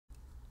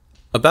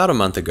About a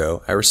month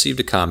ago, I received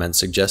a comment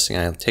suggesting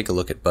I take a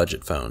look at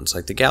budget phones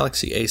like the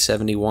Galaxy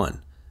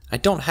A71. I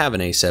don't have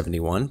an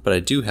A71, but I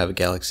do have a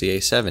Galaxy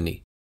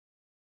A70.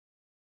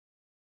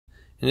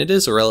 And it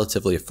is a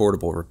relatively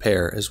affordable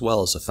repair as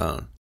well as a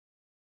phone.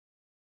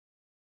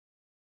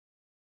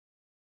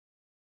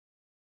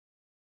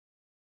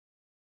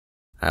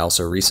 I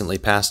also recently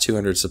passed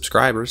 200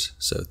 subscribers,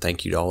 so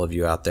thank you to all of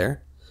you out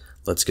there.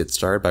 Let's get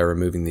started by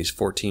removing these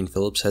 14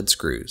 Phillips head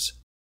screws.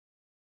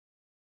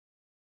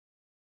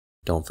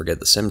 Don't forget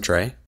the SIM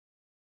tray.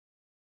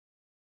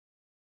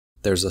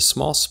 There's a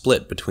small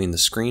split between the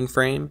screen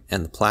frame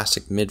and the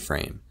plastic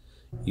mid-frame.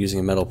 Using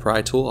a metal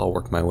pry tool, I'll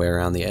work my way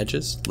around the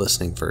edges,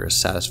 listening for a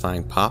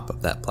satisfying pop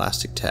of that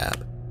plastic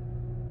tab.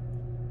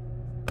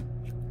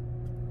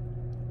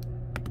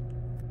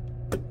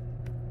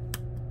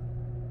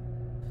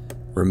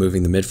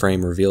 Removing the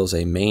mid-frame reveals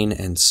a main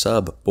and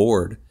sub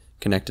board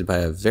connected by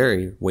a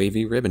very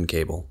wavy ribbon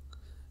cable.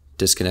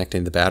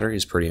 Disconnecting the battery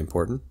is pretty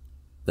important.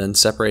 Then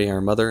separating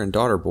our mother and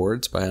daughter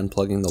boards by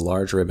unplugging the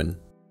large ribbon.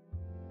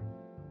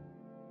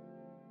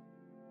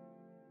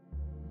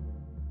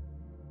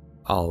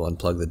 I'll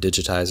unplug the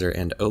digitizer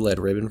and OLED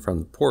ribbon from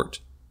the port.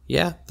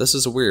 Yeah, this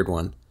is a weird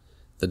one.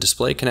 The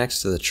display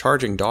connects to the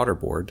charging daughter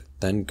board,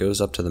 then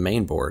goes up to the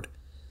main board.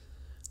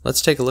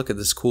 Let's take a look at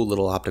this cool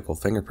little optical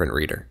fingerprint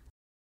reader.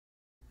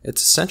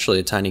 It's essentially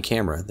a tiny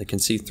camera that can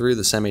see through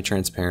the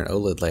semi-transparent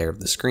OLED layer of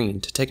the screen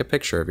to take a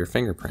picture of your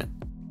fingerprint.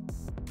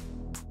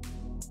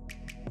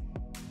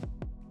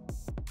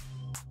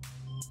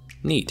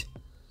 Neat.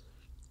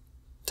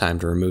 Time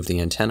to remove the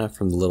antenna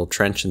from the little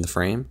trench in the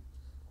frame.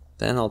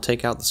 Then I'll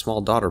take out the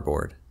small daughter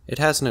board. It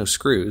has no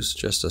screws,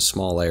 just a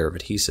small layer of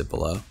adhesive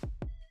below.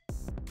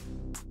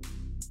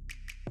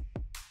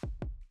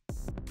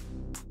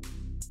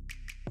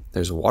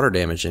 There's a water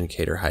damage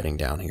indicator hiding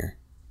down here.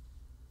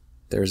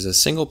 There's a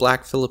single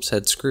black Phillips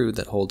head screw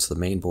that holds the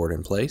main board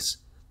in place.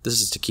 This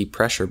is to keep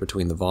pressure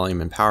between the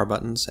volume and power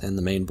buttons and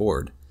the main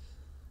board.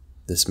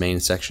 This main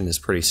section is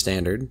pretty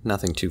standard,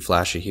 nothing too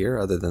flashy here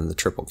other than the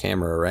triple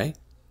camera array.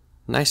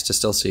 Nice to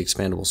still see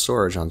expandable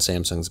storage on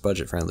Samsung's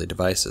budget-friendly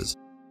devices.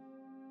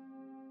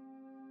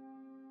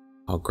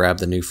 I'll grab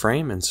the new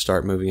frame and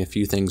start moving a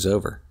few things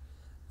over.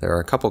 There are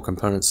a couple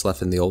components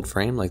left in the old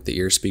frame like the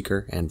ear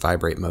speaker and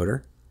vibrate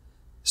motor.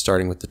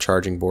 Starting with the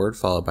charging board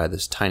followed by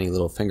this tiny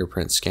little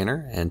fingerprint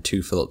scanner and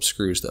two Phillips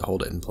screws that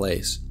hold it in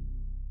place.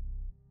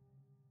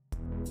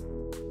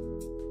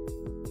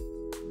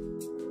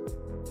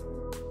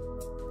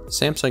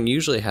 Samsung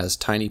usually has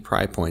tiny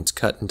pry points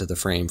cut into the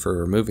frame for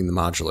removing the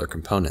modular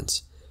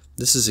components.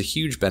 This is a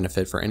huge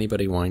benefit for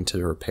anybody wanting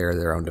to repair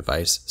their own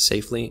device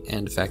safely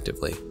and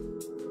effectively.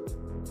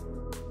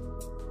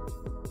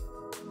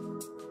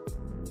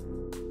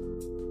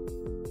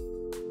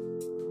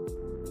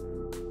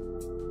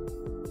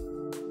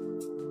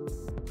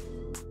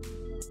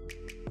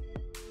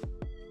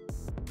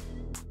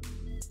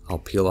 I'll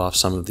peel off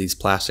some of these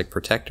plastic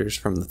protectors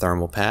from the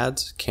thermal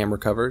pads, camera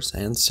covers,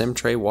 and SIM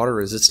tray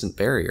water-resistant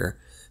barrier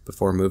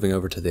before moving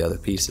over to the other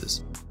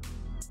pieces.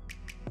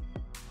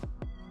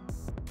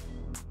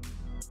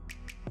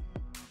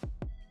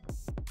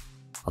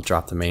 I'll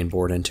drop the main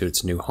board into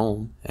its new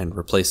home and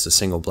replace the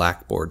single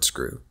black board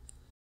screw.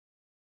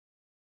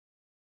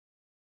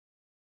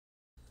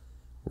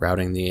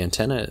 Routing the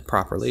antenna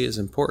properly is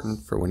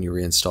important for when you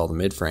reinstall the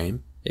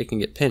mid-frame. It can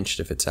get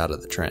pinched if it's out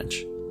of the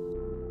trench.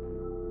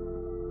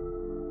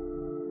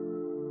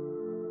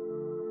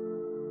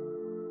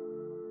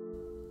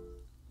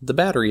 The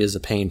battery is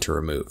a pain to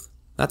remove.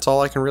 That's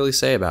all I can really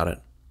say about it.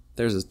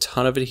 There's a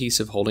ton of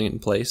adhesive holding it in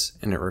place,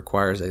 and it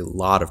requires a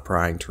lot of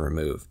prying to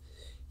remove.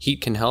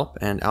 Heat can help,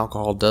 and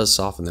alcohol does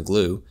soften the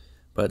glue,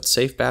 but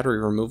safe battery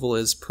removal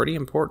is pretty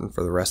important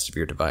for the rest of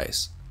your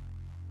device.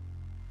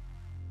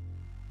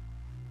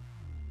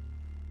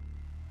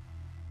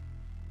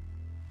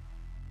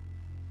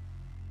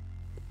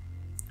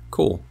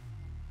 Cool.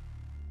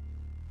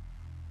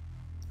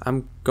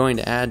 I'm going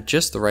to add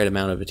just the right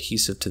amount of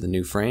adhesive to the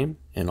new frame.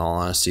 In all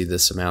honesty,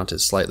 this amount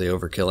is slightly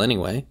overkill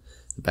anyway.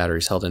 The battery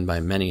is held in by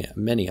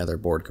many other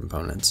board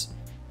components.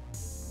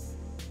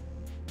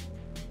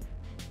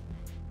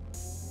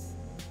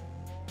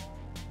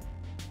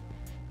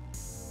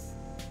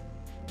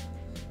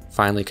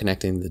 Finally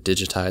connecting the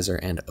digitizer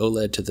and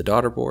OLED to the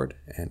daughter board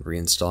and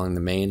reinstalling the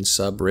main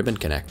sub ribbon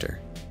connector.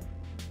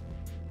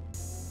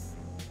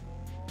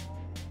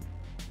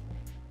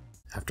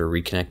 After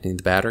reconnecting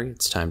the battery,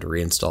 it's time to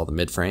reinstall the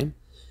mid-frame.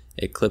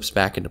 It clips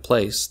back into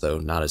place, though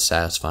not as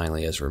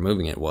satisfyingly as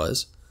removing it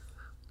was.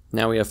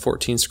 Now we have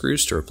 14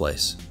 screws to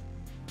replace.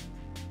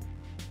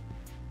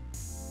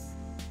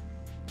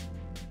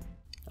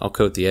 I'll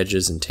coat the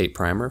edges in tape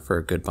primer for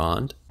a good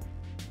bond.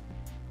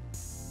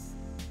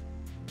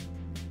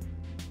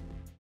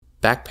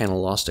 Back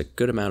panel lost a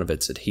good amount of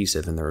its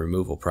adhesive in the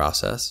removal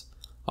process.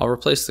 I'll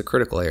replace the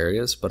critical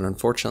areas, but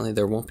unfortunately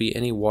there won't be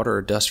any water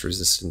or dust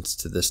resistance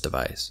to this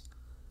device.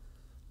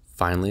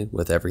 Finally,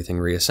 with everything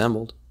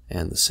reassembled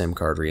and the SIM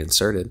card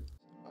reinserted,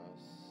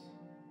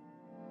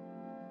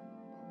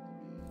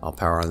 I'll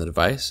power on the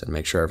device and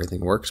make sure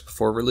everything works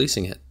before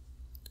releasing it.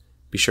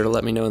 Be sure to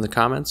let me know in the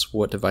comments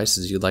what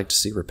devices you'd like to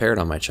see repaired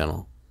on my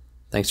channel.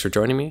 Thanks for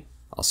joining me.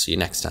 I'll see you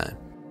next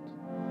time.